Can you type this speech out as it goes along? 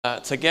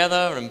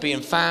together and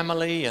being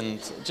family and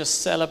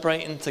just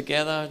celebrating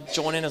together,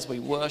 joining as we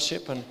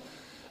worship. And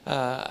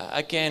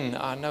again,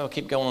 I know I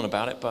keep going on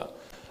about it, but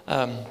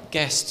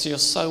guests, you're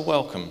so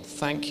welcome.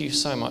 Thank you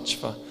so much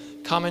for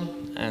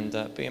coming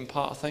and being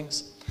part of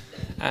things.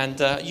 And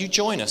you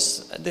join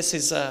us. This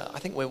is, I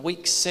think we're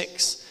week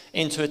 6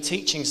 into a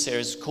teaching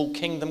series called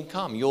Kingdom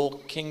Come, Your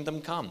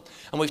Kingdom Come.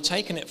 And we've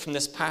taken it from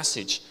this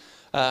passage.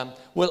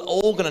 We're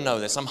all going to know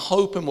this. I'm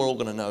hoping we're all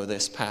going to know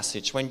this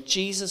passage. When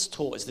Jesus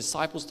taught his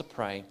disciples to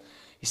pray,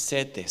 he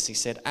said this. He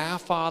said, "Our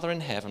Father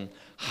in heaven,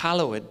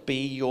 hallowed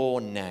be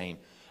your name."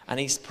 And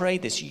he's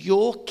prayed this,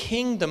 "Your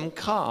kingdom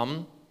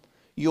come,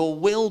 your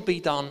will be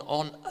done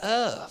on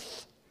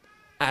earth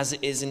as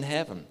it is in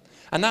heaven."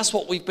 And that's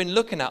what we've been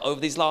looking at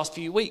over these last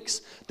few weeks,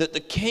 that the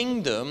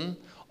kingdom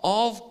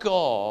of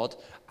God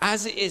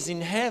as it is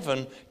in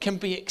heaven can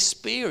be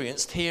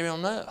experienced here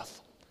on earth.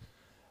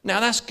 Now,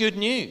 that's good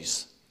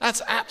news.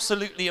 That's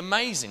absolutely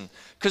amazing.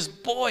 Because,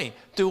 boy,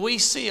 do we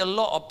see a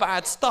lot of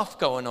bad stuff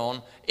going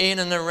on in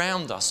and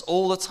around us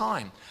all the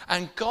time.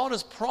 And God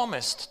has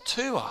promised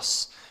to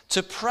us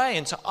to pray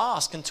and to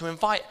ask and to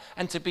invite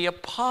and to be a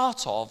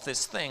part of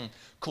this thing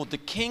called the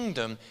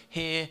kingdom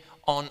here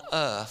on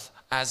earth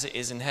as it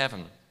is in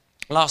heaven.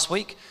 Last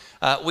week,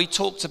 we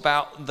talked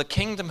about the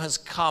kingdom has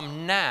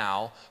come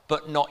now,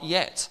 but not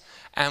yet.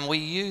 And we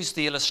used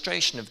the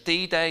illustration of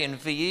D-Day and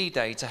VE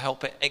Day to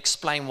help it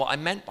explain what I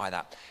meant by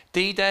that.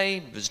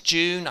 D-Day was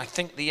June, I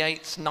think the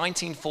 8th,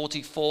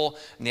 1944,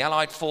 and the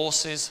Allied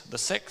forces, the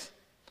 6th?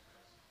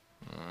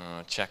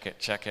 Check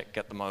it,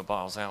 get the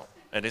mobiles out.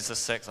 It is the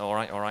 6th, all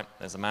right,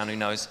 there's a man who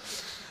knows.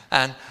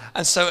 And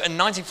so in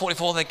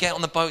 1944, they get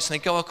on the boats and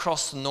they go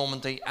across to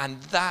Normandy, and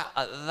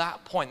at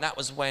that point, that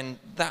was when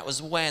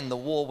the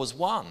war was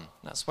won.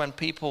 That's when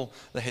people,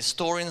 the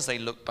historians, they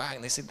look back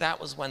and they say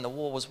that was when the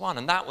war was won.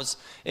 And that was,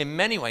 in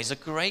many ways, a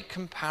great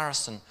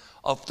comparison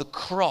of the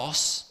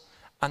cross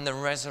and the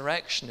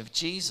resurrection of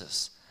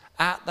Jesus.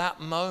 At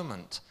that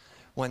moment,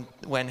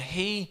 when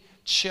he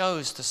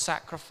chose to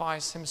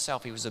sacrifice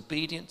himself, he was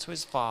obedient to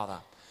his Father.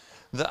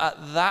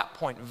 At that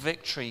point,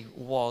 victory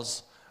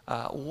was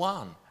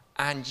won.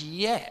 And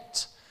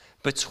yet,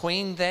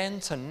 between then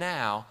to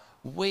now,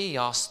 we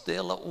are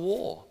still at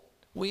war.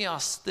 We are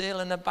still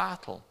in a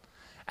battle.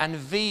 And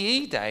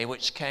VE Day,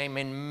 which came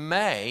in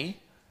May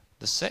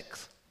the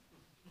 6th.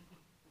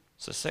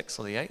 It's the 6th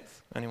or the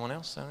 8th? Anyone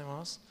else?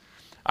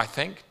 I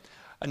think.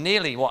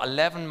 Nearly,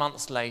 11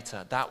 months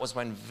later, that was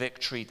when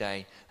Victory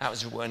Day, that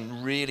was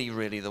when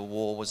really the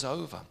war was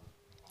over.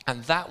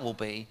 And that will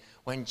be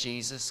when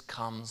Jesus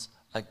comes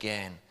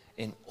again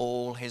in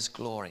all his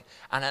glory.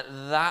 And at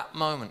that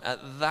moment,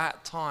 at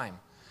that time,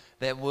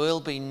 there will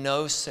be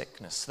no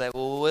sickness, there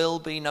will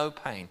be no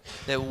pain,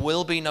 there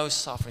will be no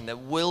suffering, there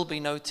will be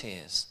no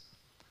tears.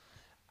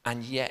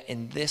 And yet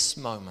in this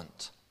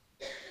moment,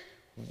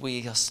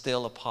 we are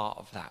still a part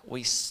of that.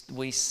 We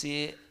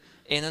see it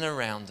in and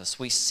around us.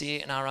 We see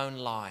it in our own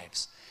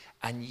lives.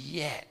 And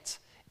yet,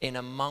 in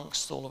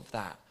amongst all of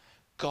that,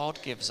 God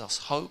gives us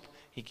hope,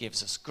 he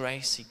gives us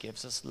grace, he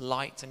gives us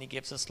light, and he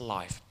gives us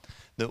life.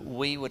 That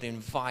we would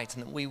invite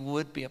and that we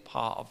would be a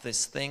part of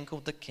this thing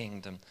called the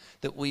kingdom,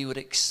 that we would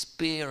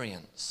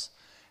experience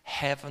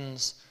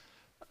heaven's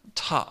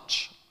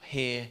touch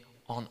here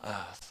on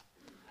earth.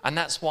 And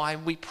that's why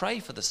we pray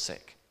for the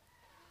sick.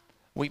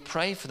 We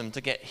pray for them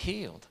to get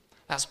healed.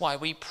 That's why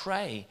we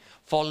pray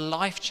for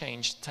life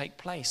change to take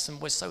place. And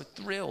we're so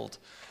thrilled.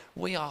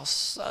 We are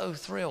so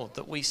thrilled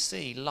that we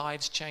see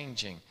lives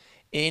changing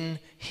in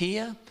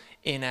here,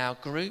 in our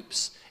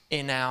groups,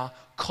 in our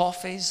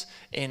coffees,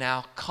 in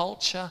our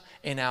culture,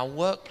 in our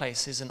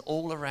workplaces, and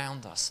all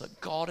around us,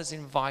 that God is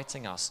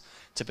inviting us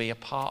to be a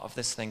part of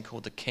this thing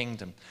called the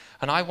kingdom.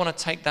 And I want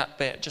to take that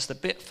bit just a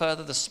bit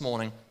further this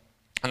morning,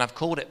 and I've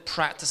called it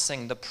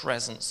practicing the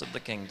presence of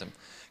the kingdom,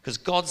 because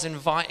God's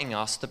inviting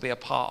us to be a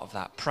part of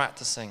that,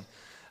 practicing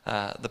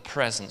the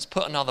presence.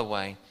 Put another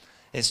way,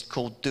 it's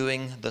called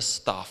doing the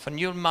stuff. And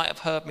you might have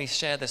heard me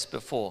share this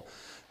before.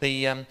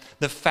 The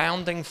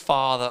founding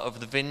father of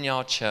the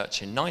Vineyard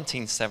Church in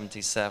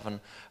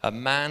 1977, a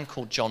man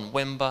called John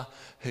Wimber,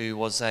 who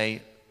was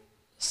a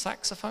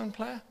saxophone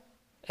player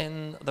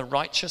in the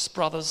Righteous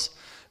Brothers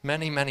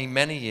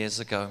many years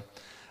ago.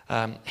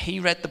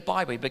 He read the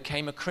Bible. He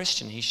became a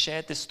Christian. He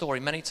shared this story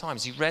many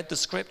times. He read the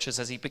scriptures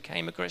as he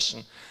became a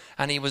Christian.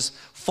 And he was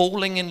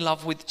falling in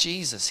love with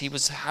Jesus. He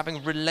was having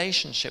a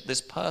relationship,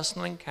 this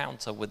personal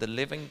encounter with the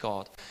living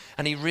God.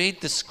 And he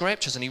read the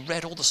scriptures and he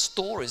read all the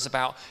stories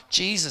about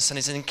Jesus and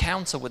his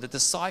encounter with the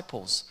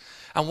disciples.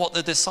 And what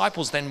the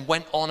disciples then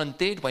went on and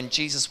did when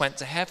Jesus went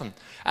to heaven.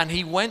 And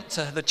he went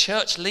to the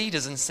church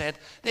leaders and said,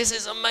 this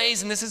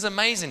is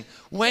amazing.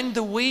 When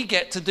do we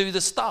get to do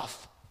the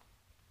stuff?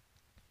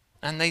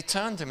 And they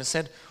turned to him and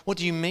said, what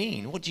do you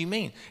mean?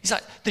 He's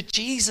like, the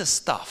Jesus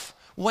stuff.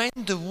 When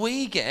do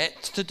we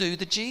get to do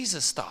the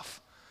Jesus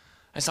stuff?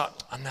 And it's like,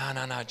 oh,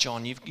 no,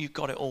 John, you've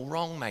got it all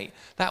wrong, mate.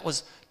 That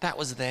was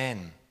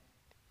then.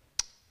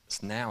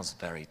 Now's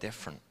very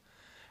different.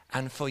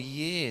 And for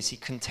years, he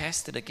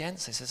contested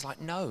against this. It's like,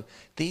 no,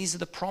 these are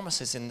the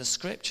promises in the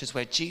scriptures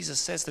where Jesus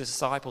says to the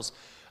disciples,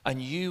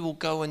 and you will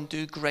go and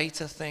do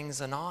greater things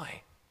than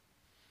I.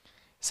 He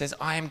says,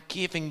 I am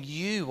giving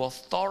you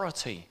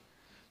authority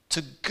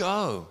to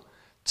go,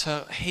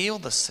 to heal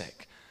the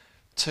sick,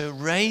 to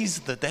raise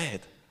the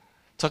dead,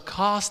 to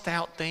cast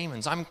out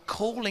demons. I'm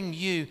calling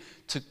you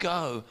to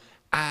go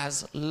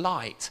as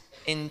light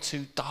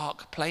into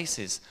dark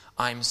places.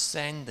 I'm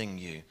sending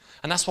you.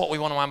 And that's what we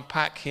want to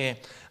unpack here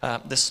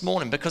this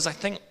morning, because I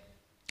think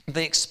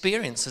the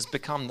experience has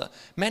become that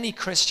many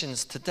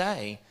Christians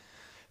today,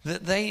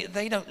 that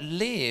they don't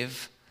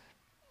live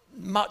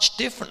much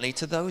differently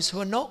to those who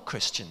are not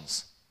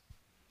Christians.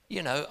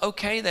 You know,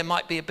 okay, there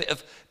might be a bit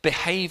of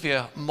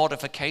behavior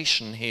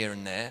modification here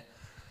and there,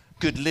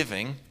 good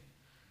living.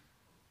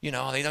 You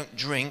know, they don't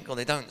drink, or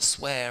they don't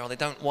swear, or they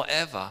don't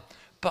whatever.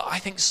 But I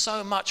think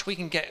so much we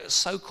can get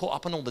so caught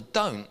up on all the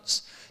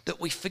don'ts that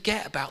we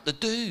forget about the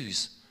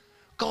do's.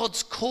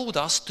 God's called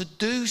us to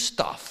do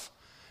stuff.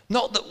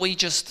 Not that we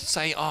just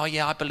say, oh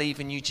yeah, I believe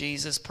in you,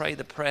 Jesus, pray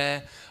the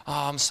prayer.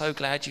 Oh, I'm so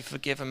glad you've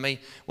forgiven me.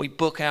 We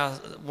book our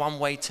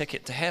one-way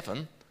ticket to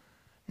heaven.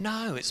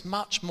 No, it's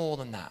much more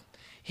than that.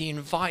 He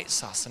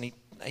invites us and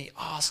he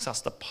asks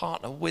us to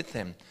partner with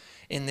him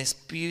in this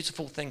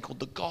beautiful thing called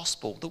the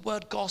gospel. The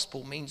word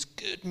gospel means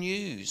good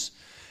news.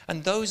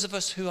 And those of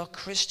us who are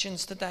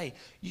Christians today,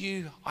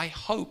 you, I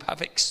hope,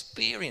 have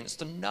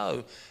experienced and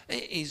know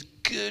it is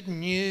good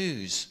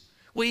news.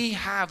 We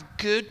have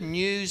good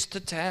news to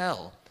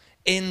tell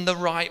in the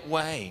right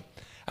way.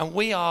 And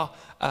we are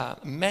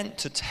meant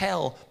to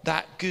tell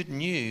that good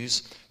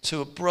news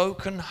to a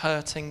broken,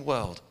 hurting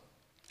world.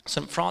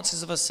 St.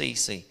 Francis of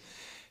Assisi,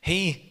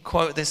 he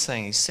quoted this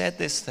thing, he said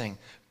this thing,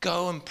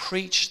 go and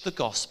preach the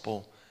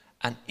gospel,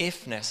 and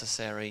if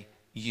necessary,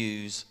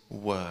 use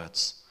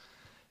words.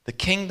 The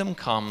kingdom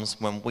comes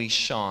when we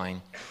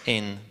shine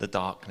in the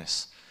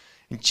darkness.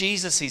 And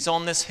Jesus, he's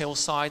on this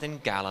hillside in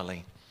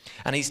Galilee,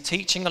 and he's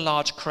teaching a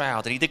large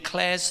crowd, and he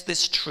declares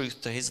this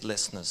truth to his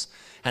listeners,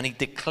 and he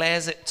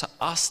declares it to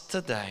us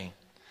today.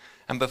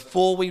 And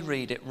before we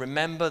read it,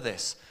 remember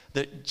this,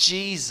 that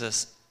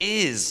Jesus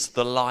is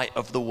the light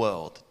of the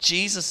world.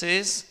 Jesus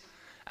is,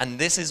 and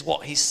this is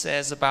what he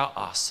says about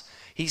us.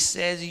 He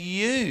says,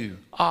 you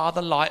are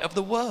the light of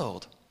the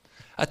world.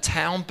 A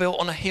town built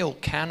on a hill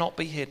cannot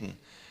be hidden.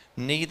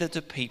 Neither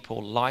do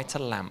people light a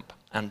lamp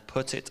and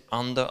put it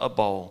under a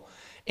bowl.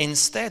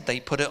 Instead, they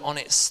put it on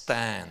its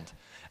stand,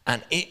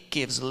 and it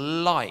gives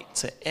light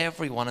to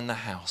everyone in the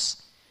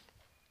house.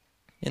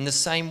 In the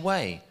same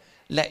way,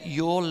 let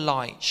your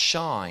light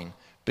shine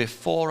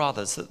before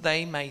others, that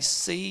they may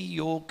see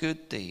your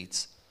good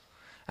deeds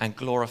and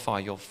glorify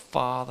your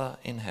Father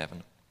in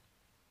heaven.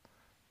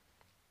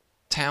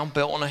 Town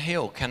built on a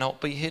hill cannot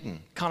be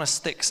hidden. Kind of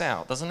sticks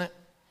out, doesn't it?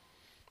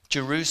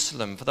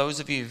 Jerusalem, for those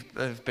of you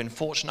who have been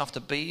fortunate enough to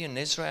be in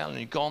Israel and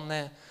you've gone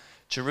there,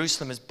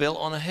 Jerusalem is built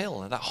on a hill.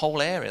 That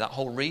whole area, that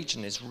whole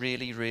region is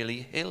really,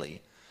 really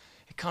hilly.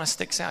 It kind of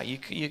sticks out. You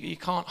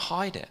can't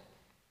hide it.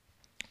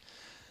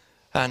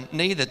 And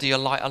neither do you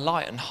light a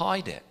light and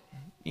hide it.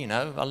 You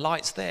know, a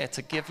light's there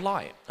to give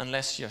light.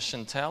 Unless you're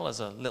Chantel, as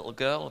a little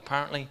girl,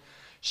 apparently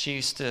she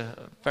used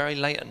to, very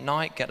late at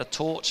night, get a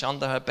torch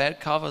under her bed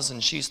covers,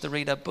 and she used to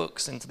read her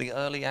books into the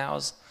early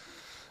hours.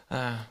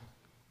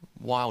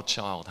 Wild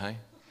child, hey?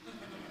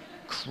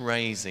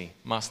 Crazy.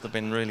 Must have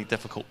been really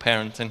difficult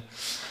parenting.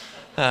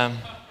 But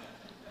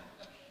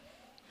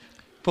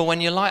when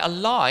you light a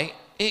light,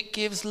 it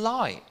gives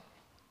light,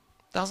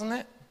 doesn't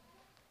it?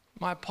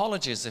 My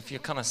apologies if you're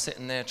kind of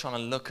sitting there trying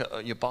to look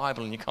at your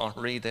Bible and you can't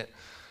read it,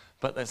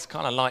 but there's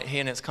kind of light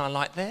here and it's kind of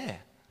light there.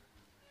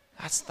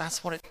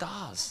 That's what it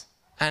does.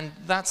 And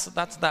that's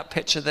that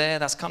picture there.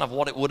 That's kind of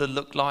what it would have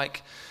looked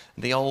like.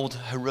 The old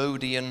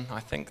Herodian, I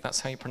think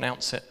that's how you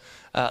pronounce it,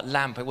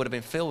 lamp. It would have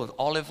been filled with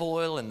olive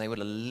oil, and they would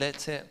have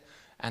lit it,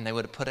 and they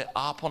would have put it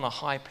up on a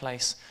high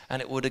place,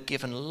 and it would have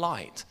given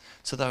light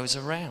to those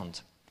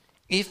around.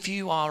 If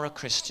you are a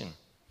Christian,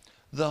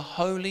 the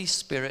Holy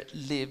Spirit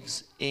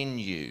lives in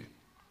you.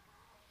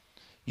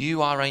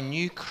 You are a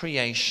new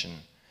creation.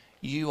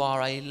 You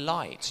are a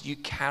light. You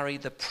carry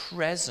the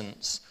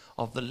presence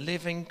of the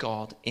living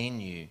God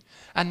in you.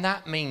 And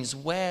that means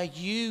where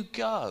you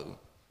go,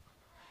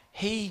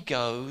 he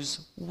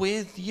goes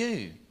with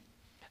you.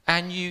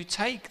 And you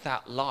take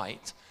that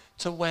light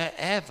to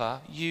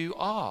wherever you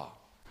are.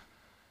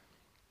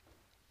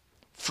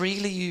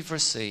 Freely you've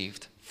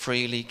received,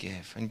 freely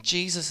give. And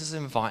Jesus is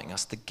inviting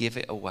us to give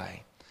it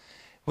away.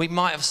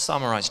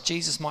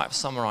 Jesus might have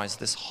summarized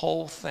this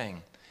whole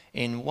thing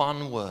in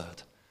one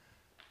word: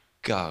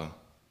 go.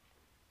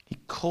 He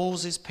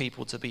calls his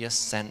people to be a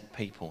sent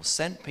people.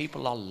 Sent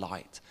people are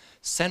light.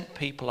 Sent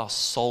people are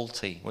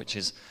salty, which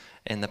is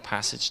in the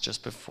passage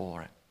just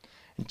before it.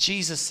 And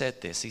Jesus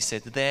said this. He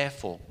said,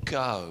 therefore,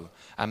 go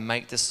and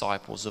make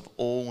disciples of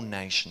all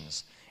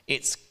nations.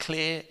 It's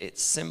clear,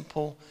 it's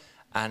simple,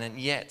 and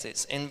yet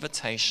its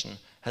invitation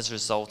has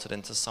resulted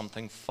into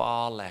something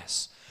far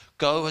less.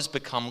 Go has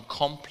become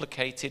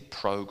complicated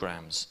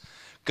programs.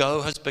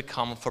 Go has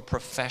become for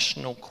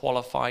professional,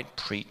 qualified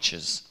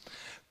preachers.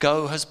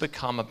 Go has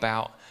become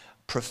about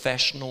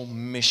professional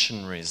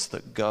missionaries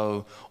that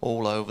go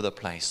all over the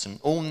place. And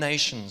all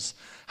nations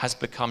has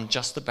become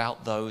just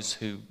about those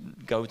who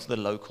go to the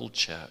local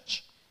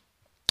church.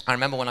 I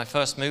remember when I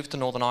first moved to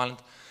Northern Ireland,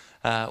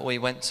 we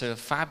went to a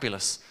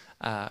fabulous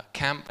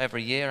camp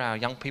every year. Our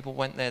young people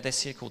went there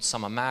this year called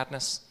Summer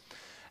Madness.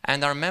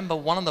 And I remember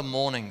one of the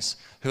mornings,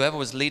 whoever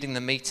was leading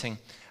the meeting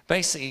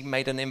basically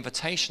made an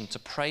invitation to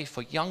pray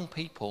for young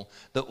people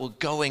that were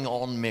going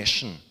on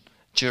mission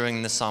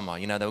during the summer.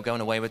 You know, they were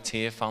going away with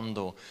Tear Fund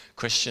or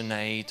Christian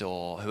Aid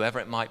or whoever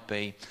it might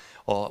be,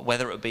 or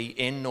whether it would be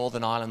in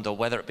Northern Ireland or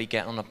whether it be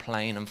getting on a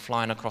plane and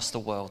flying across the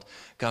world,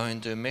 going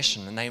and do a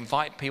mission. And they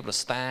invite people to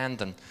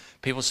stand, and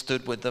people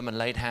stood with them and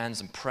laid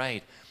hands and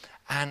prayed.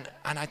 And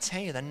I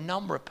tell you, the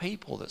number of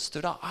people that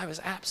stood up, I was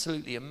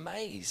absolutely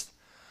amazed.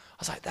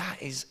 I was like,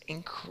 that is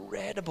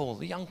incredible.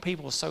 The young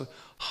people were so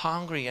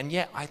hungry. And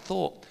yet I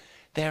thought,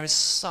 there is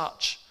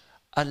such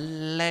a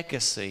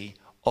legacy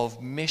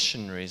of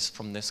missionaries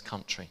from this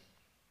country.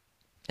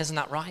 Isn't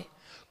that right?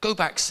 Go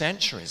back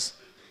centuries.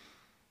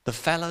 The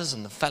fellas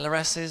and the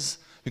fellaresses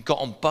who got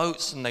on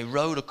boats and they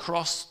rowed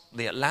across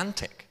the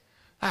Atlantic.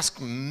 That's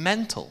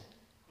mental.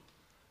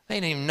 They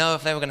didn't even know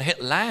if they were going to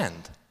hit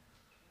land.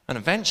 And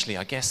eventually,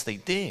 I guess they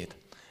did.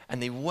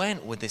 And they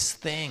went with this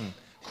thing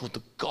called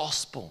the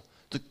gospel,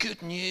 the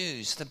good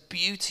news, the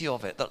beauty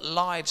of it, that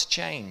lives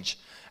change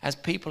as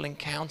people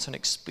encounter and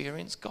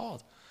experience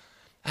God.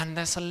 And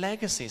there's a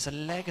legacy. It's a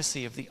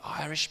legacy of the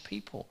Irish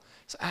people.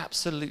 It's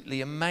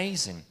absolutely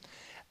amazing.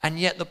 And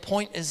yet the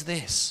point is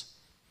this.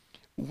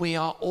 We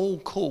are all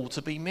called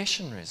to be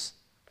missionaries.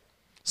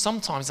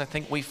 Sometimes I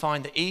think we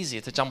find it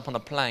easier to jump on a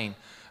plane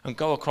and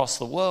go across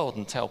the world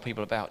and tell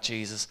people about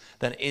Jesus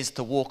than it is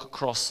to walk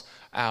across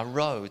our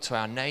road to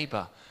our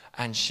neighbor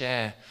and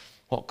share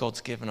what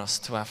God's given us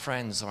to our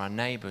friends or our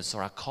neighbors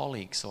or our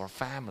colleagues or our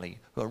family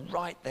who are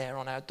right there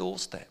on our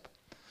doorstep.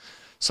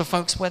 So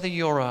folks, whether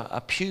you're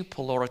a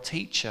pupil or a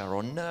teacher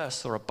or a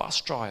nurse or a bus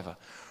driver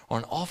or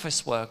an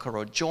office worker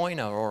or a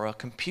joiner or a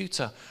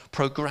computer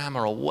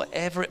programmer or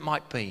whatever it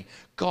might be,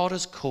 God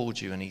has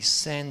called you and he's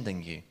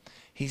sending you.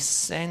 He's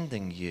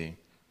sending you.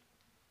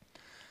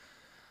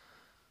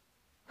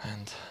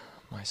 And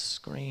my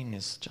screen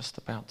is just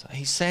about to...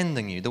 He's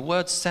sending you. The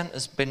word sent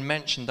has been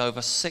mentioned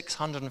over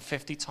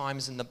 650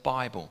 times in the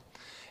Bible.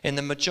 In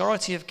the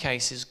majority of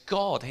cases,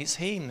 God, it's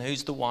him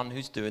who's the one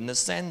who's doing the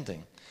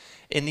sending.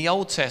 In the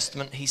Old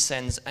Testament, he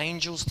sends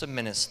angels to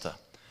minister,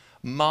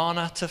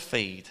 manna to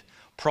feed,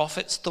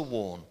 prophets to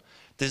warn,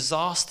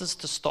 disasters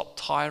to stop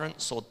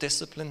tyrants or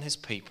discipline his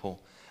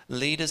people,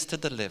 leaders to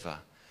deliver.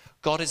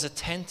 God is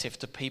attentive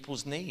to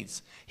people's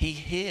needs. He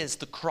hears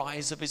the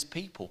cries of his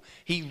people.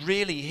 He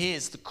really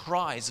hears the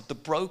cries of the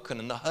broken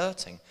and the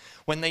hurting.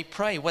 When they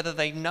pray, whether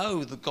they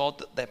know the God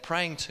that they're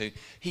praying to,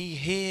 he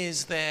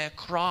hears their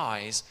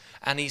cries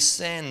and he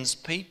sends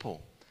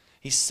people.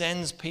 He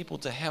sends people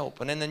to help.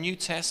 And in the New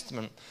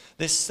Testament,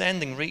 this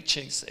sending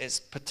reaches its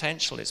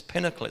potential, its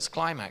pinnacle, its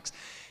climax.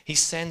 He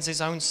sends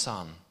his own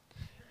son.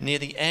 Near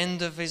the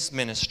end of his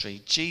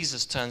ministry,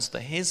 Jesus turns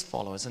to his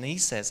followers and he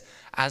says,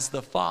 as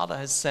the Father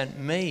has sent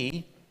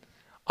me,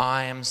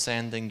 I am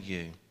sending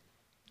you.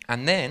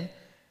 And then,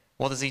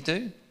 what does he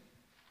do?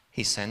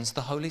 He sends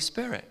the Holy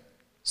Spirit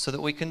so that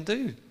we can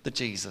do the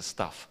Jesus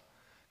stuff.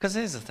 Because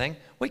here's the thing,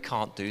 we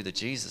can't do the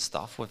Jesus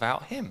stuff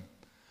without him.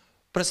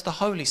 But it's the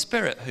Holy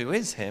Spirit who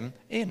is him,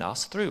 in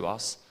us, through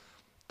us,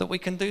 that we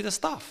can do the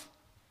stuff.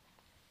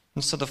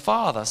 And so the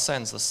Father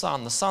sends the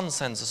Son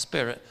sends the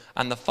Spirit,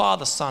 and the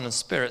Father, Son, and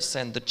Spirit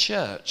send the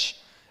church.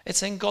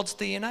 It's in God's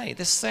DNA.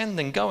 This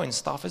sending, going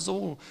stuff is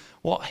all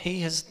what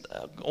he has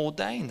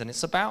ordained, and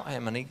it's about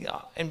him, and he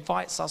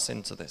invites us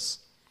into this.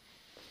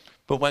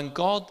 But when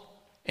God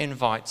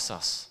invites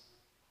us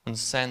and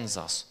sends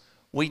us,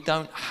 we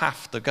don't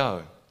have to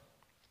go.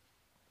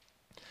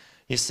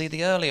 You see,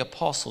 the early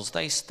apostles,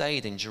 they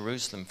stayed in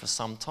Jerusalem for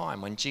some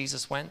time. When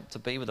Jesus went to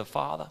be with the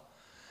Father,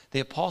 the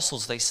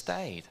apostles, they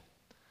stayed.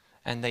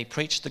 And they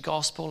preached the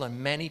gospel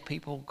and many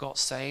people got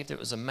saved. It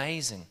was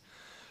amazing.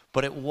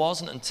 But it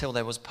wasn't until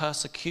there was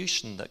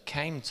persecution that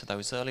came to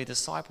those early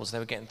disciples. They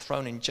were getting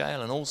thrown in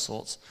jail and all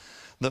sorts.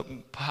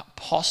 That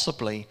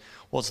possibly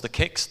was the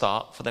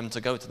kickstart for them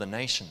to go to the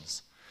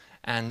nations.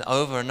 And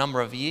over a number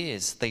of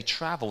years, they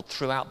traveled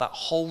throughout that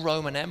whole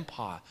Roman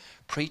Empire,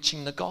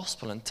 preaching the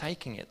gospel and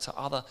taking it to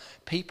other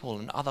people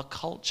and other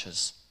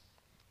cultures.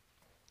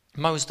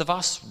 Most of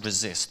us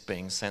resist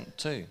being sent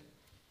too.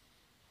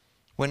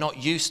 We're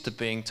not used to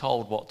being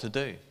told what to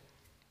do.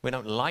 We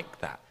don't like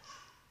that.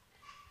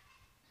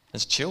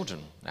 As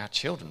children, our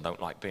children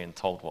don't like being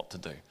told what to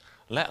do,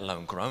 let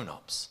alone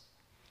grown-ups.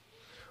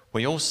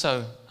 We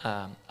also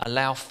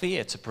allow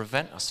fear to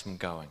prevent us from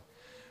going.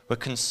 We're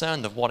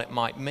concerned of what it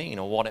might mean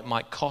or what it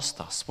might cost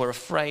us. We're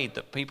afraid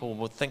that people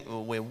will think that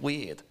we're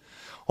weird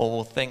or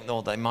will think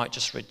that they might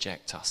just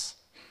reject us.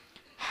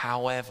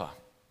 However,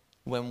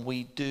 when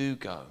we do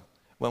go,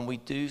 when we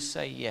do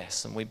say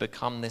yes and we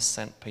become this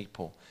sent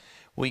people,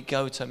 we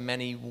go to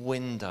many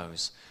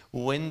windows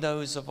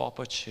of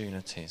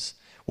opportunities,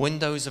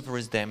 windows of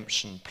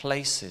redemption,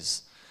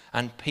 places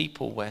and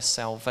people where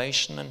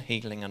salvation and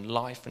healing and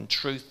life and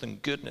truth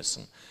and goodness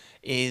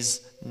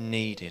is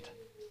needed.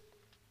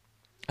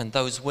 And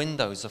those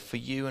windows are for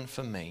you and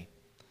for me.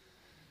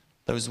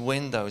 Those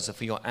windows are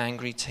for your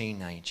angry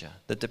teenager,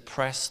 the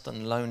depressed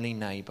and lonely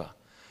neighbor,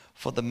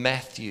 for the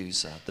meth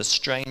user, the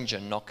stranger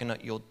knocking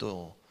at your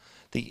door,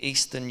 the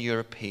Eastern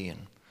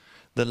European,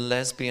 the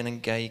lesbian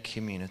and gay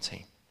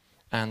community,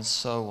 and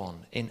so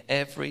on. In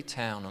every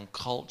town and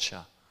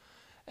culture,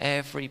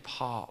 every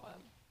part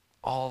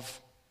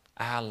of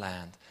our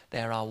land,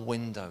 there are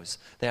windows,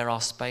 there are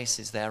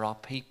spaces, there are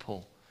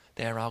people,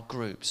 there are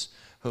groups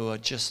who are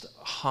just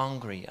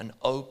hungry and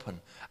open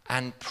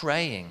and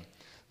praying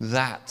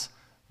that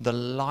the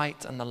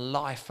light and the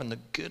life and the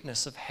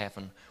goodness of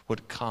heaven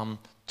would come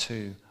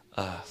to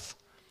earth.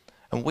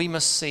 And we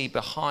must see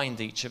behind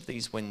each of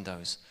these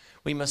windows,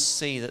 we must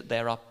see that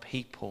there are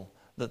people,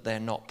 that they're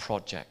not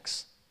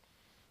projects.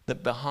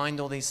 That behind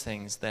all these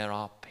things, there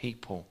are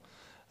people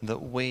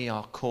that we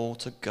are called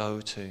to go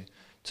to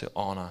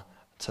honor,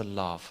 to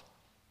love.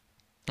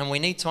 And we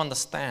need to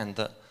understand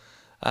that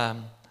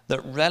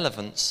that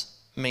relevance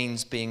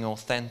means being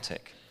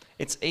authentic.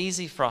 It's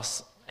easy for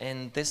us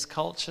in this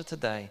culture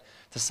today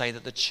to say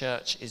that the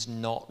church is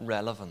not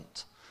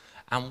relevant.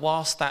 And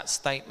whilst that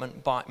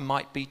statement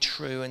might be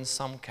true in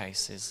some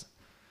cases,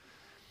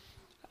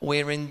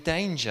 we're in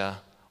danger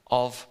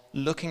of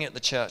looking at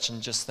the church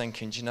and just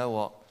thinking, do you know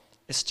what?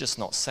 It's just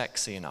not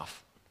sexy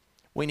enough.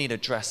 We need to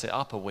dress it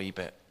up a wee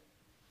bit,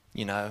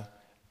 you know.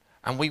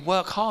 And we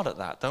work hard at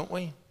that, don't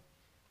we?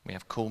 We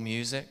have cool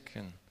music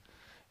and,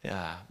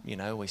 you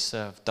know, we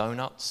serve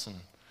donuts and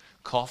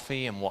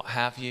coffee and what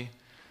have you.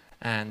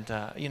 And,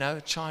 you know,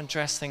 try and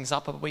dress things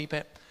up a wee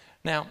bit.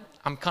 Now,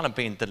 I'm kind of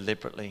being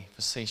deliberately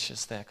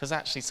facetious there because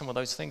actually some of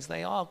those things,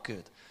 they are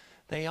good.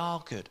 They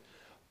are good.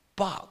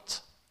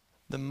 But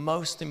the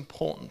most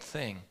important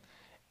thing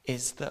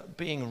is that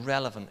being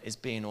relevant is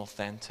being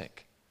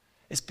authentic.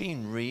 It's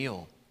being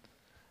real.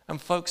 And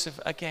folks,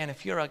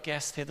 if you're a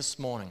guest here this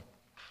morning,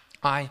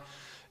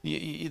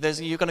 you're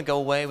going to go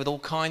away with all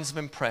kinds of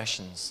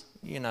impressions.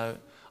 You know,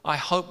 I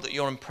hope that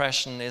your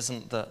impression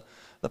isn't that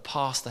the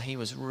pastor, he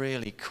was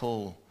really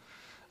cool.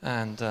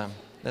 And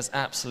there's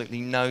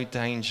absolutely no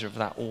danger of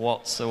that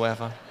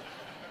whatsoever.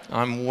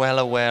 I'm well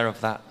aware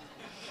of that.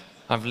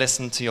 I've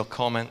listened to your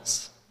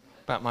comments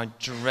about my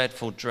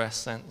dreadful dress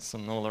sense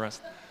and all the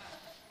rest.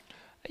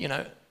 You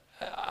know,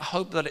 I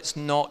hope that it's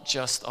not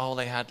just,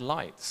 they had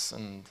lights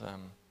and,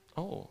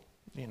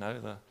 you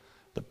know,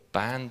 the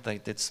band, they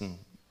did some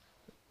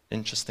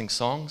interesting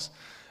songs.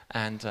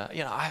 And,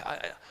 you know,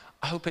 I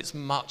hope it's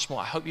much more.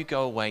 I hope you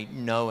go away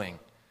knowing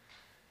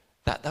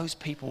that those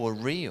people were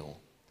real.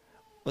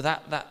 Well,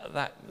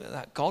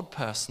 that God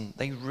person,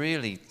 they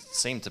really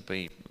seem to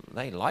be,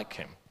 they like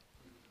him.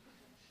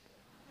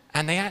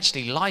 And they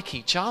actually like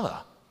each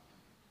other.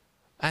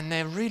 And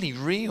they're really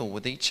real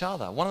with each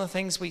other. One of the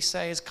things we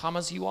say is, come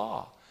as you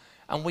are.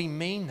 And we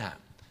mean that.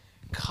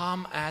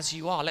 Come as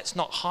you are. Let's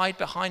not hide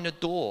behind a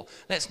door.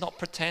 Let's not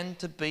pretend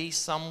to be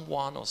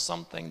someone or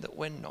something that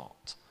we're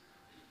not.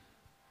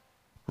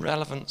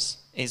 Relevance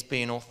is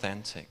being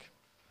authentic.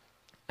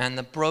 And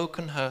the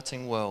broken,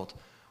 hurting world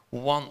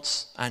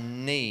wants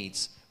and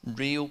needs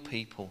real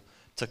people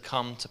to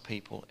come to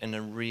people in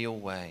a real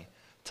way,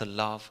 to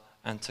love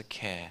and to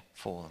care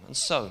for them. And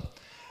so,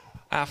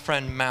 our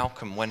friend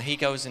Malcolm, when he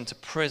goes into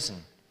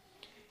prison,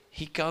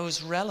 he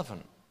goes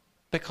relevant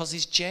because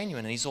he's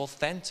genuine and he's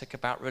authentic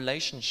about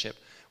relationship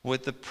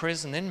with the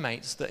prison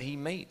inmates that he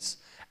meets.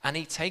 And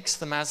he takes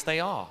them as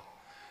they are.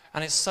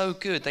 And it's so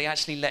good, they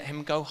actually let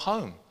him go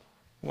home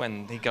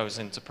when he goes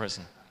into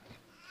prison.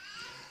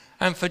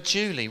 And for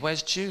Julie,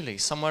 where's Julie?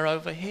 Somewhere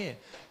over here.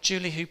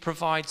 Julie, who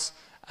provides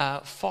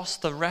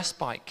foster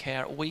respite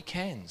care at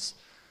weekends.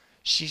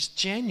 She's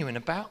genuine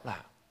about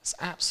that. It's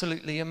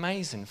absolutely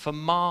amazing. For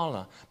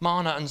Mana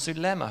and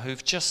Zulema,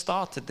 who've just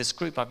started this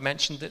group, I've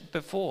mentioned it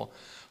before,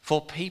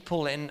 for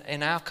people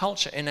in our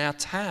culture, in our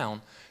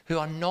town, who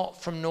are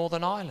not from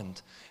Northern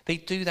Ireland. They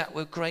do that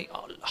with great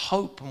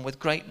hope and with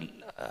great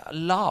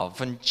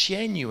love and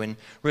genuine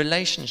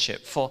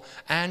relationship. For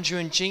Andrew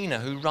and Gina,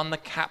 who run the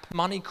CAP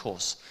Money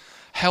course,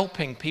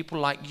 helping people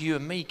like you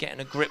and me get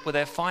in a grip with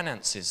their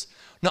finances.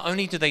 Not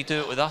only do they do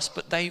it with us,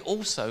 but they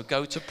also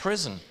go to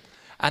prison.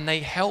 And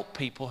they help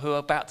people who are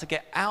about to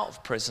get out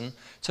of prison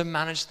to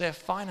manage their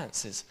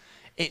finances.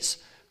 It's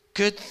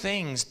good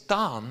things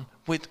done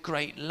with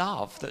great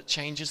love that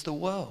changes the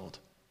world.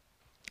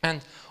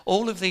 And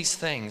all of these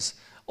things,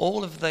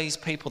 all of these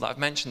people that I've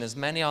mentioned, there's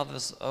many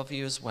others of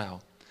you as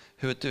well,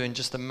 who are doing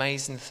just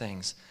amazing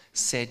things,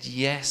 said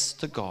yes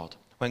to God.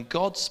 When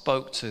God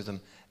spoke to them,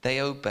 they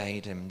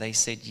obeyed him. They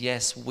said,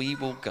 yes, we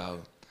will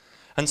go.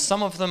 And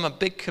some of them are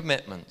big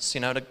commitments,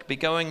 you know, to be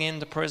going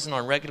into prison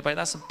on a regular basis.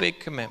 That's a big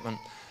commitment.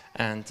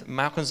 And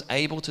Malcolm's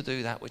able to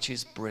do that, which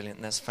is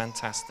brilliant. That's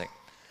fantastic.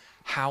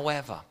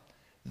 However,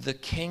 the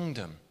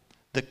kingdom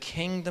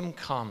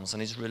comes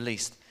and is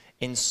released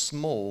in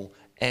small,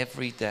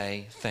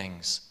 everyday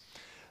things.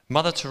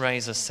 Mother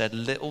Teresa said,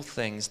 little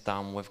things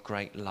done with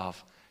great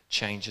love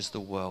changes the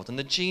world. And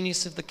the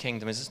genius of the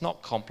kingdom is it's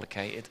not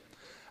complicated.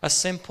 A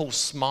simple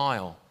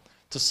smile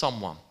to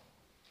someone,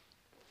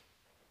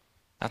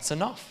 that's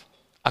enough.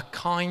 A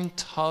kind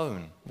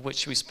tone,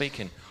 which we speak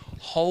in,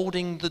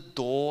 holding the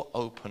door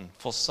open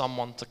for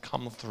someone to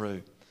come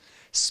through.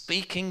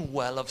 Speaking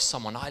well of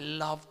someone. I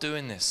love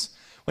doing this.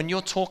 When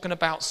you're talking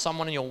about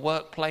someone in your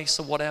workplace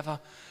or whatever,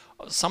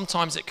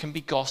 sometimes it can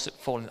be gossip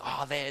falling.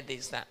 Oh, there,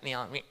 this, that, and the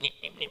other.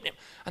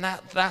 And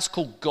that's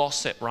called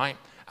gossip, right?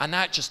 And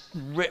that just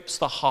rips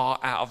the heart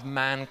out of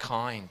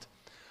mankind.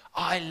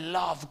 I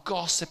love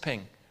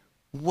gossiping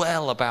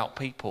well about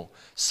people.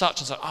 Such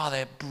and such, oh,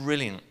 they're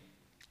brilliant.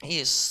 He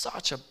is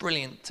such a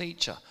brilliant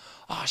teacher.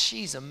 Oh,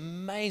 she's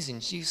amazing.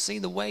 Do you see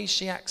the way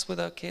she acts with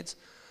her kids?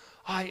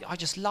 I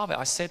just love it.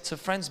 I said to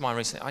friends of mine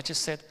recently, I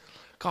just said,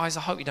 guys,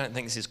 I hope you don't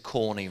think this is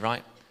corny,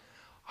 right?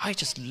 I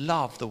just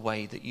love the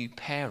way that you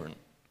parent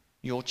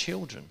your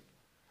children.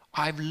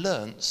 I've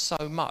learned so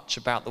much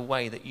about the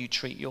way that you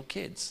treat your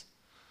kids.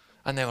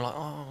 And they were like,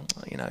 oh,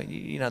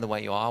 you know the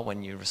way you are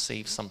when you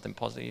receive something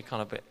positive. You're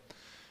kind of a bit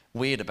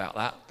weird about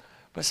that.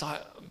 But it's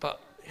like,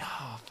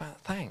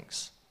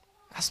 thanks.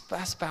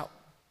 That's about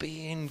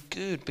being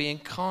good, being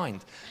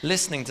kind,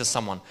 listening to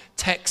someone,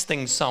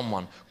 texting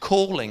someone,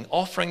 calling,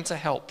 offering to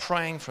help,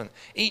 praying for them.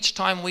 Each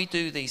time we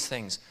do these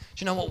things,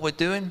 do you know what we're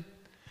doing?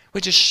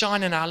 We're just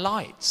shining our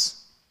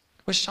lights.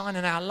 We're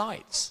shining our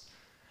lights.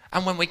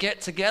 And when we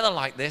get together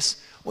like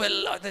this,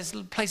 there's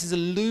places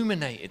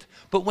illuminated.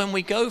 But when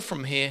we go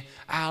from here,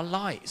 our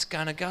light is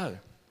going to go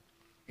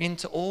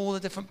into all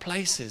the different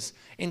places,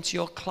 into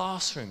your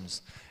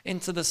classrooms,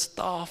 into the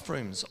staff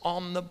rooms,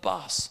 on the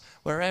bus,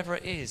 wherever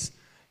it is.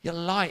 Your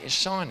light is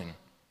shining.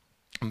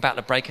 I'm about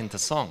to break into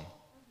song.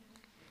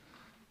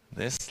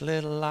 This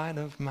little light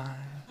of mine,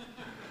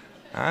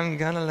 I'm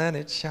going to let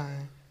it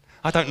shine.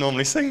 I don't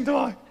normally sing, do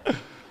I?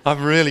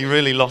 I've really,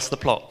 really lost the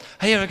plot.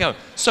 Here we go.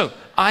 So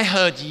I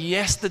heard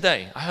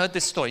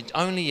this story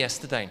only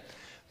yesterday,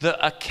 that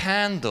a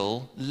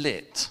candle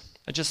lit,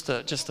 just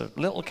a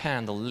little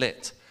candle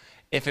lit,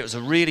 if it was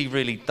a really,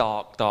 really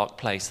dark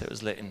place that it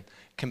was lit in,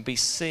 can be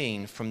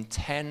seen from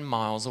 10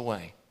 miles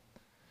away.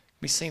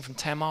 Be seen from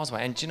 10 miles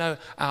away. And do you know,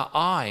 our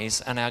eyes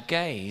and our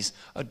gaze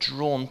are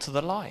drawn to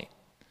the light.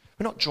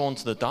 We're not drawn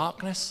to the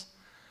darkness.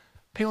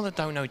 People that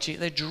don't know Jesus,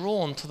 they're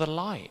drawn to the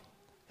light.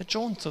 They're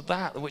drawn to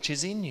that which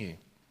is in you.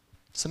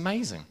 It's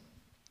amazing.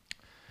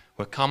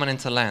 We're coming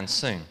into land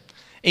soon.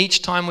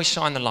 Each time we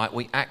shine the light,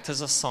 we act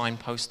as a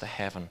signpost to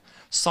heaven.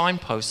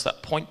 Signposts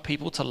that point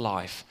people to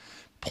life,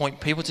 point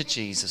people to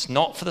Jesus,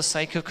 not for the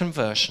sake of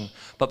conversion,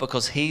 but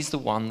because he's the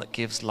one that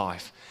gives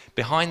life.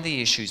 Behind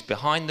the issues,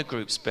 behind the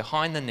groups,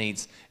 behind the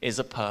needs is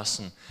a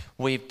person.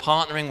 We're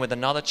partnering with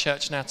another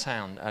church in our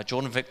town,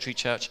 Jordan Victory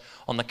Church,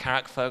 on the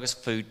Carrickfergus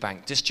Food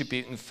Bank,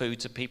 distributing food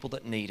to people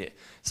that need it.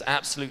 It's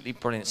absolutely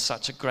brilliant. It's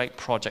such a great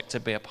project to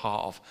be a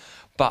part of.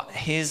 But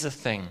here's the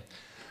thing.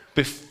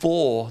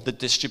 Before the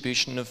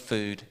distribution of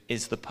food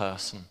is the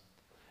person.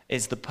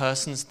 Is the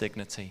person's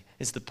dignity,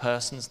 is the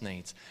person's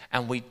needs.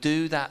 And we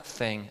do that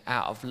thing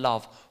out of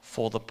love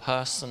for the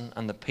person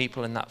and the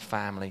people in that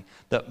family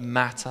that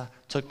matter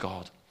to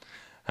God.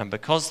 And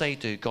because they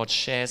do, God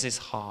shares his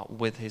heart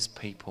with his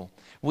people.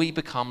 We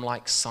become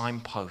like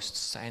signposts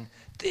saying,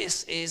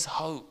 this is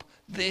hope,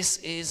 this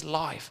is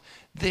life,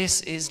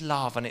 this is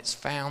love, and it's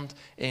found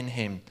in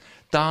him.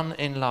 Done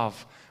in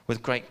love,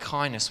 with great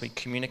kindness, we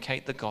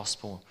communicate the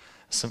gospel.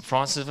 St.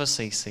 Francis of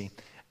Assisi,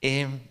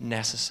 if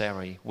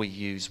necessary, we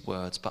use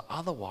words, but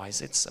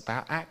otherwise it's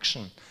about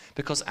action,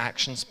 because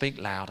actions speak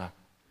louder.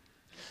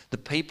 The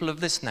people of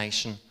this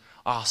nation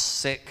are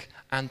sick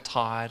and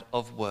tired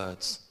of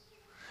words.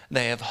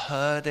 They have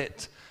heard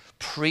it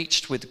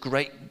preached with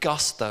great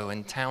gusto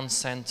in town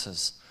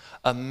centres,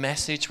 a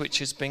message which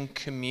has been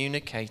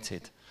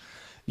communicated.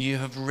 You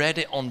have read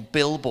it on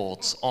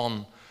billboards,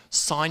 on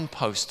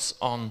signposts,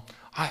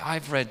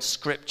 I've read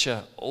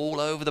scripture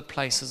all over the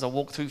place as I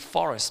walk through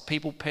forests.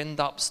 People pinned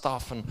up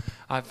stuff, and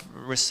I've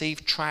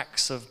received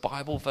tracts of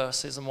Bible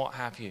verses and what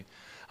have you.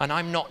 And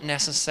I'm not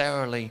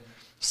necessarily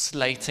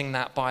slating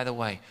that, by the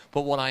way.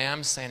 But what I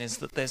am saying is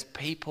that there's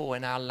people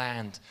in our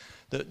land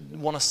that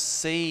want to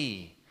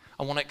see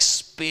and want to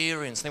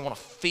experience, they want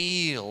to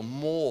feel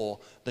more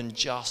than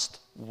just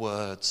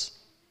words.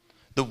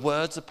 The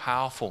words are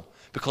powerful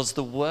because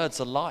the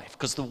words are life,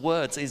 because the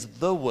words is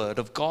the word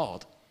of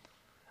God.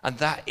 And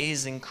that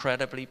is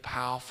incredibly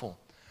powerful.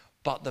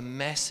 But the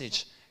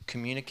message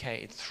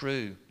communicated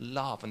through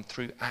love and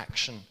through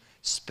action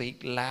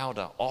speak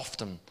louder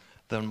often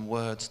than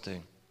words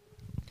do.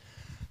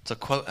 To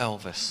quote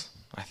Elvis,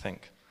 I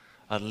think,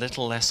 a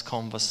little less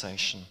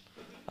conversation,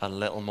 a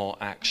little more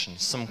action.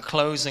 Some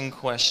closing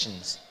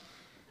questions.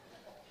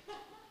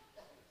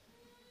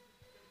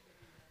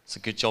 It's a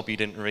good job you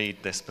didn't read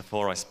this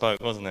before I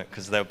spoke, wasn't it?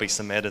 Because there'll be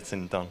some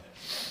editing done.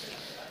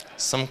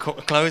 Some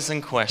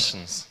closing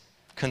questions.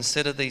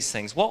 Consider these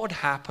things. What would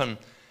happen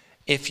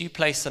if you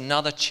placed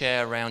another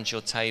chair around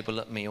your table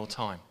at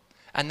mealtime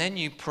And then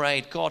you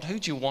prayed, God, who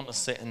do you want to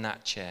sit in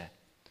that chair?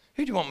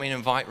 Who do you want me to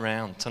invite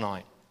round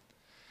tonight?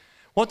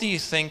 What do you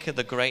think are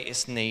the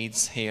greatest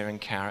needs here in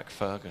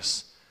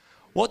Carrickfergus?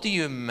 What do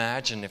you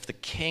imagine if the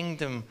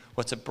kingdom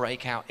were to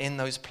break out in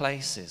those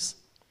places?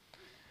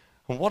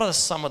 And what are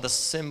some of the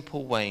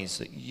simple ways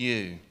that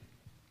you,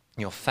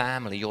 your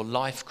family, your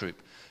life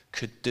group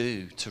could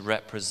do to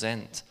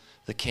represent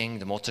the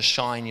kingdom or to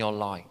shine your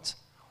light?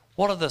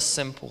 What are the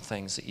simple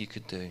things that you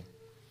could do?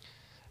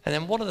 And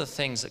then what are the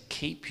things that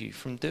keep you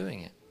from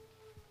doing it?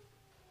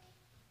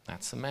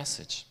 That's the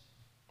message.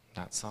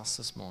 That's us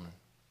this morning.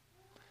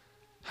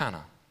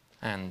 Hannah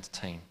and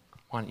team,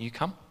 why don't you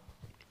come?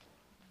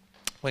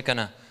 We're going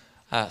to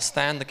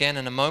stand again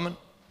in a moment,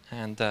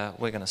 and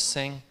we're going to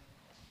sing.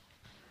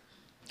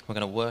 We're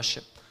going to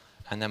worship,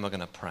 and then we're going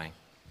to pray.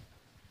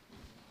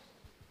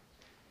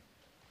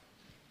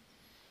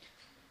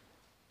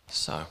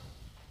 So,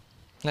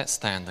 let's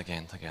stand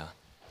again together.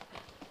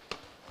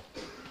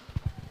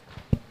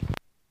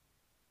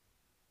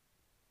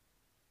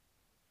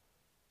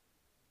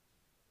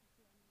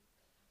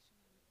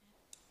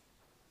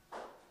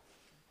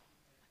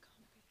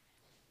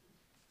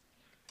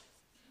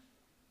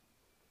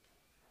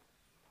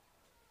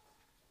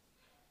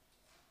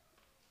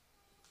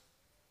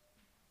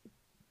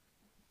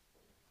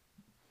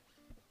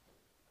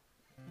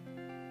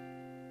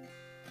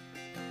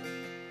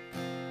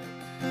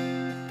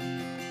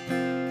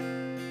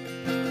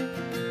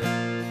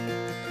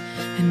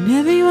 And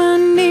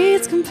everyone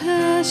needs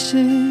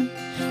compassion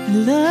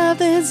and love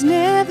that's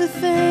never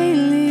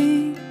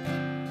failing.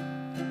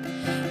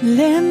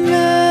 Let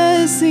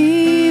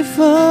mercy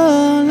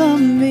fall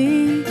on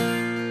me.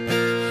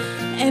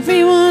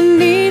 Everyone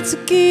needs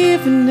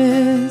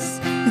forgiveness,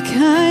 the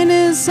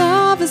kindness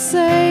of a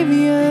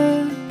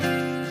Savior,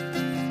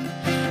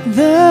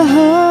 the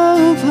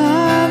hope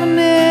of a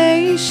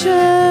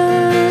nation.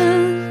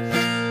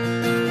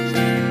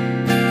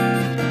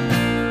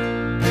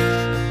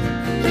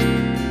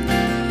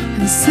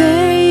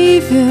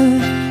 Savior,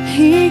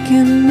 He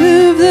can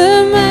move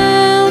the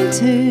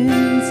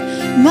mountains.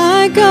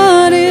 My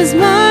God is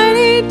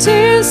mighty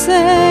to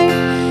save.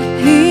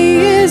 He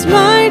is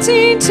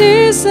mighty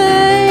to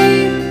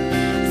save.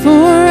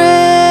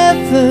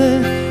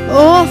 Forever,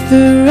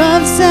 author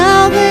of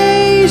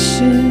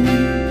salvation.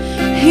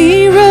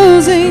 He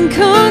rose and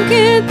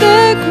conquered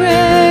the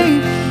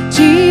grave.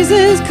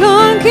 Jesus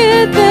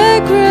conquered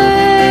the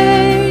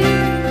grave.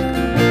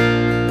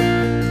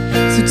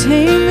 So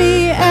take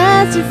me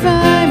as you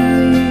find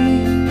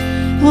me,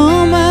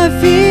 all my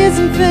fears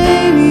and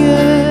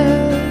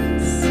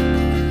failures.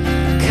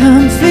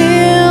 Come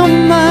fill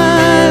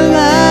my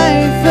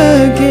life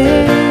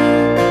again.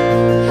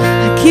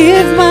 I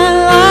give my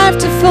life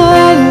to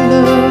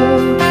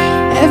follow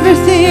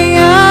everything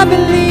I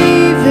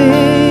believe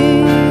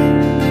in.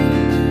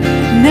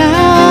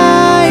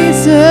 Now I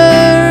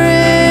surrender.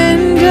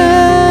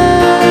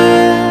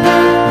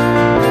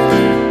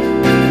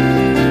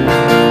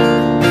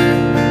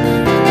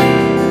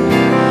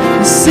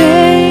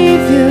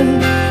 Savior,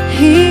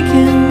 He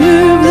can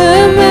move the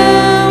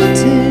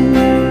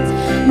mountains.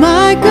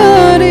 My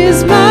God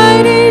is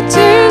mighty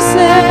to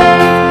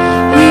save.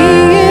 He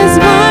is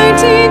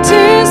mighty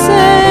to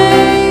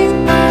save.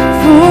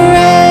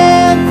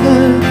 Forever,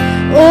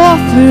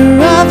 author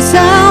of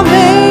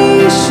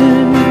salvation.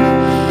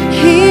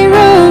 He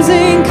rose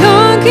and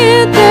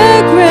conquered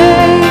the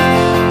grave.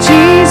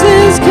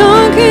 Jesus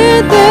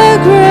conquered the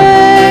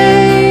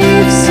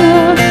grave. So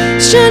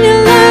shine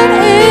your light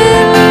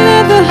and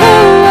let the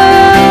whole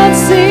world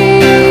see.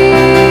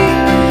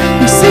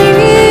 We're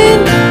singing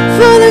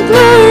for the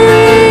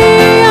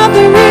glory of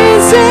the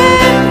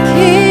risen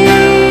King.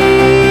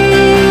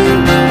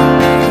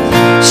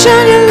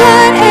 Shine your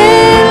light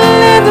and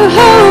let the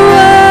whole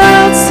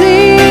world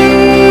see.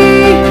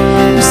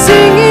 We're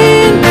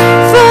singing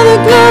for the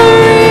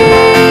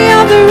glory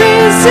of the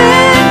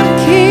risen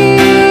King.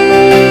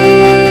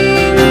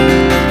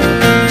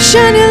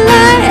 Shine your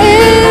light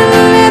and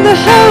let the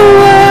whole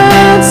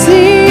world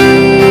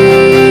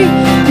see.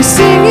 We're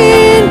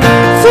singing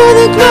for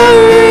the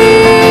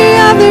glory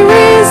of the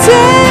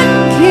risen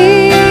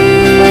King.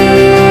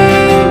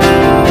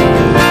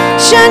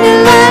 Shine your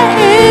light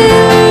and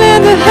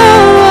let the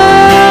whole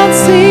world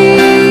see.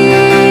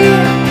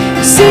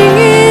 We're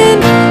singing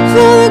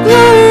for the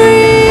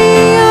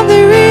glory of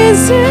the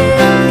risen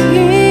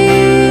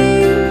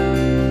King.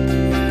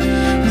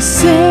 The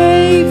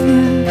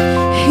Savior,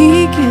 He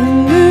can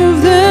move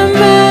the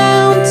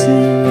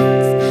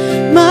mountains.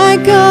 My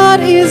God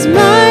is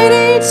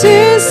mighty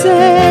to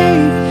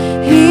save.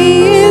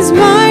 He is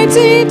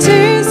mighty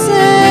to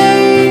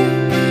save.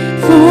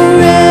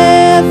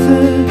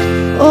 Forever,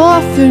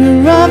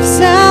 author of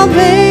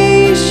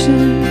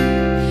salvation.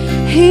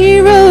 He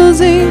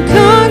rose and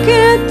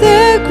conquered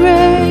the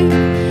grave.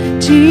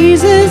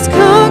 Jesus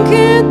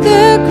conquered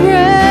the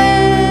grave.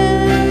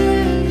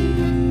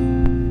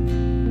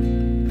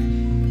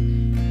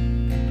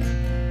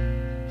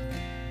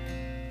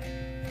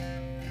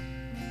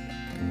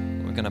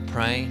 We're going to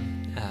pray.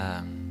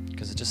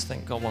 because I just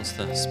think God wants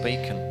to speak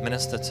and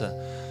minister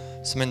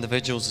to some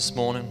individuals this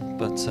morning.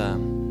 But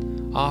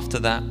after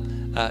that,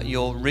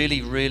 you're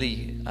really,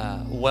 really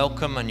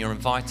welcome, and you're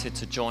invited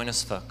to join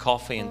us for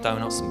coffee and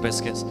donuts and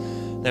biscuits.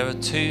 There are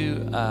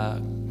two,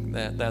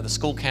 they're the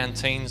school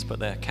canteens, but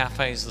they're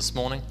cafes this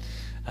morning.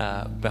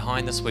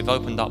 Behind us, we've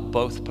opened up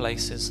both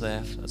places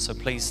there, so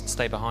please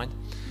stay behind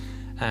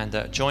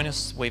and join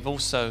us.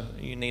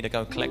 You need to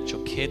go collect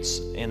your kids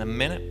in a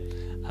minute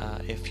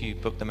if you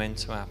book them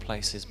into our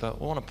places. But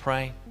we want to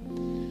pray.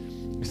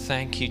 We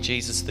thank you,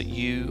 Jesus, that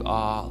you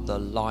are the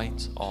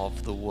light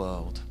of the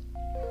world.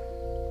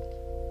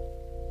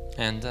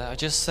 And I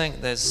just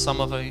think there's some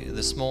of you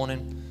this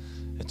morning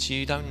that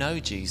you don't know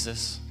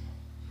Jesus,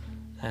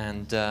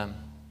 and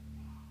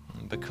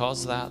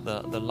because that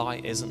the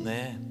light isn't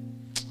there.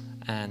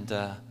 And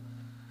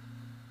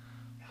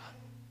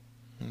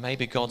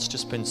maybe God's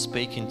just been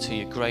speaking to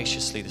you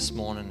graciously this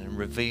morning and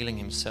revealing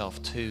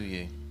himself to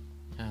you.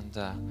 And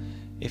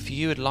if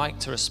you would like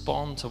to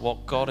respond to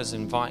what God is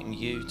inviting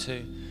you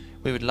to,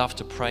 we would love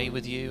to pray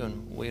with you,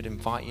 and we'd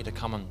invite you to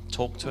come and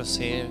talk to us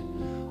here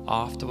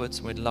afterwards.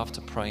 We'd love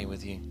to pray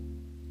with you.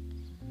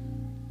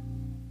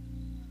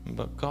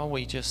 But God,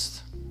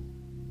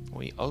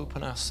 we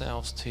open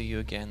ourselves to you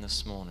again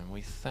this morning.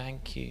 We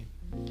thank you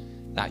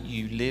that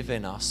you live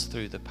in us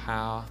through the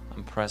power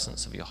and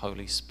presence of your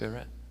Holy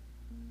Spirit.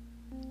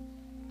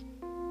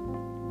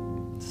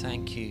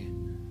 Thank you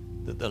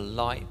that the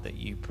light that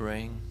you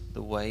bring,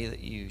 the way that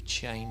you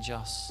change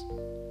us,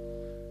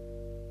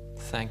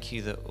 thank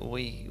you that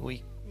we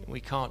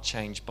can't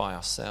change by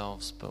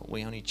ourselves, but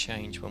we only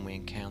change when we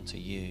encounter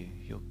you,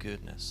 your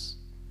goodness.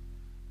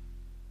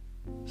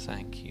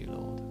 Thank you,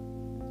 Lord.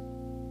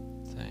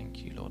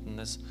 Thank you, Lord. And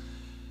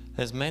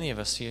there's many of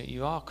us,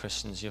 you are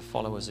Christians, you're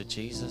followers of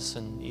Jesus,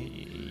 and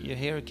you're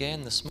here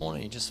again this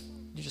morning. You just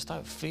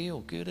don't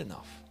feel good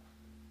enough.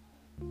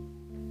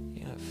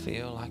 You don't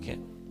feel like it.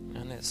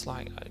 And it's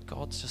like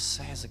God just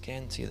says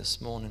again to you this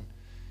morning,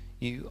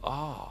 you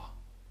are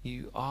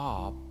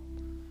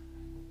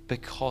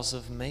because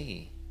of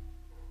me.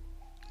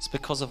 It's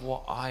because of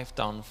what I've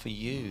done for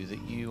you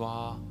that you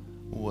are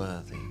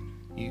worthy.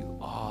 You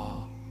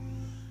are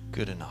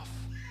good enough.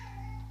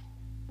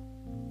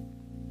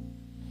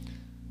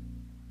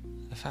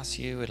 If that's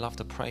you, we'd love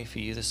to pray for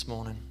you this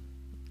morning.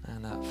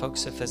 And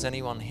folks, if there's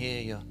anyone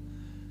here,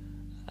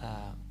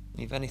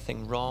 you've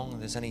anything wrong,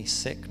 there's any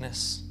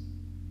sickness,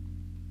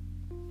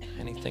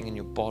 anything in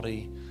your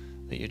body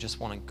that you're just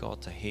wanting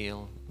God to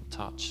heal and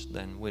touch,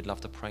 then we'd love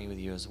to pray with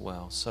you as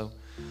well. So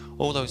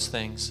all those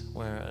things,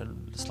 we're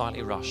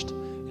slightly rushed.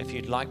 If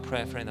you'd like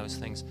prayer for any of those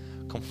things,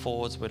 come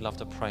forwards. We'd love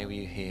to pray with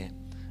you here,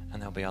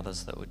 and there'll be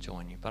others that would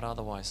join you. But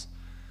otherwise,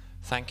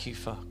 thank you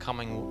for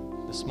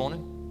coming this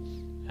morning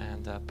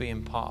and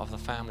being part of the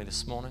family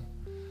this morning.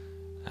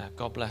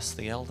 God bless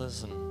the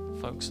elders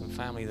and folks and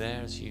family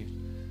there as you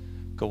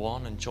go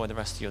on. Enjoy the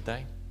rest of your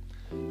day.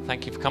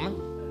 Thank you for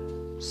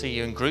coming. See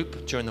you in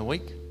group during the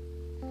week.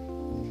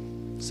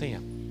 See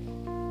you.